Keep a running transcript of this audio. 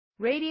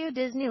Radio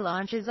Disney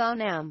launches on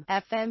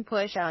FM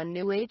push on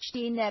new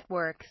HD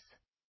networks.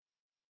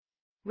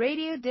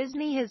 Radio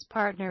Disney has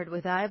partnered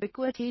with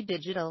Ubiquity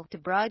Digital to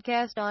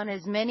broadcast on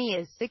as many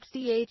as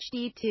 60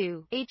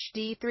 HD2,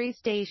 HD3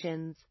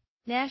 stations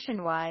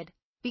nationwide,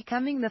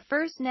 becoming the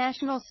first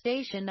national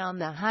station on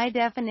the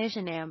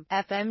high-definition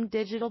FM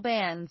digital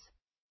bands.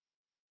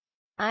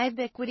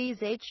 Ubiquity's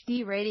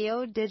HD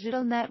Radio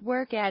Digital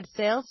Network ad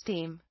sales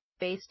team,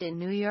 based in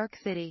New York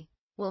City,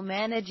 will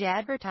manage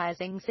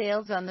advertising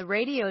sales on the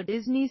Radio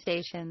Disney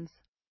stations.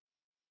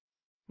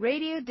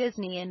 Radio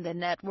Disney and the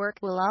network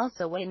will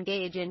also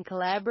engage in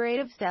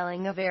collaborative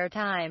selling of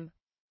airtime.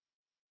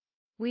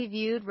 We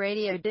viewed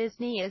Radio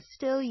Disney as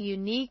still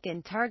unique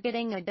in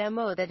targeting a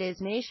demo that is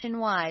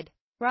nationwide,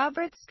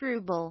 Robert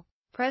Struble,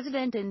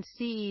 president and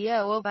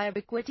CEO of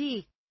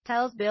Ubiquity,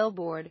 tells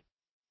Billboard.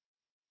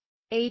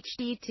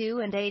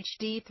 HD2 and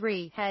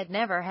HD3 had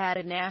never had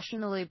a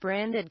nationally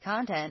branded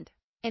content,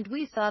 and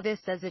we saw this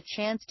as a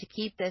chance to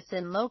keep this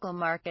in local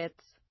markets.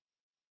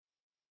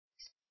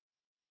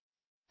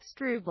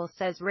 Struble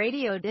says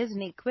Radio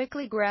Disney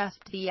quickly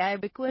grasped the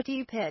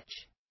Ubiquity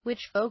pitch,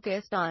 which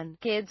focused on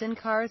kids and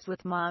cars,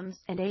 with moms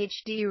and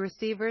HD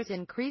receivers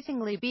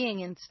increasingly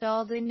being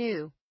installed in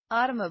new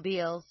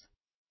automobiles.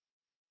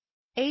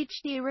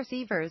 HD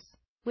receivers,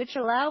 which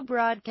allow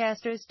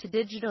broadcasters to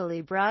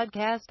digitally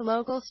broadcast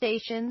local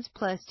stations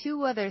plus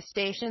two other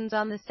stations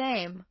on the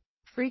same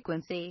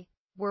frequency,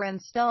 were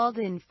installed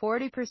in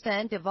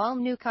 40% of all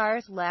new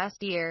cars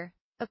last year,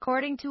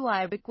 according to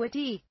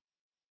Ubiquity.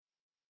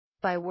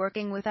 By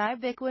working with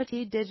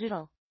Ubiquity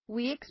Digital,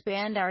 we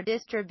expand our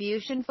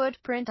distribution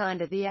footprint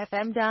onto the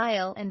FM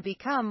dial and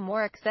become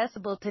more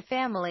accessible to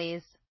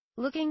families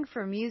looking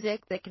for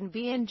music that can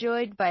be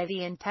enjoyed by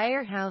the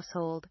entire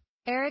household.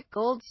 Eric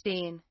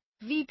Goldstein,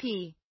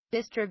 VP,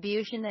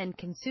 Distribution and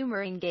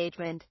Consumer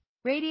Engagement,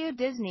 Radio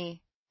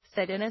Disney,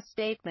 said in a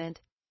statement.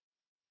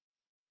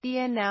 The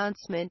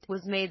announcement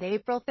was made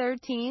April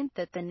 13th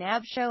at the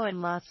NAB show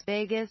in Las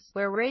Vegas,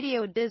 where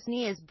Radio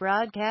Disney is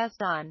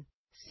broadcast on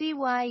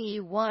CYE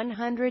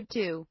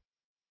 102.7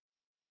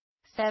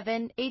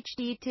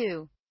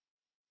 HD2.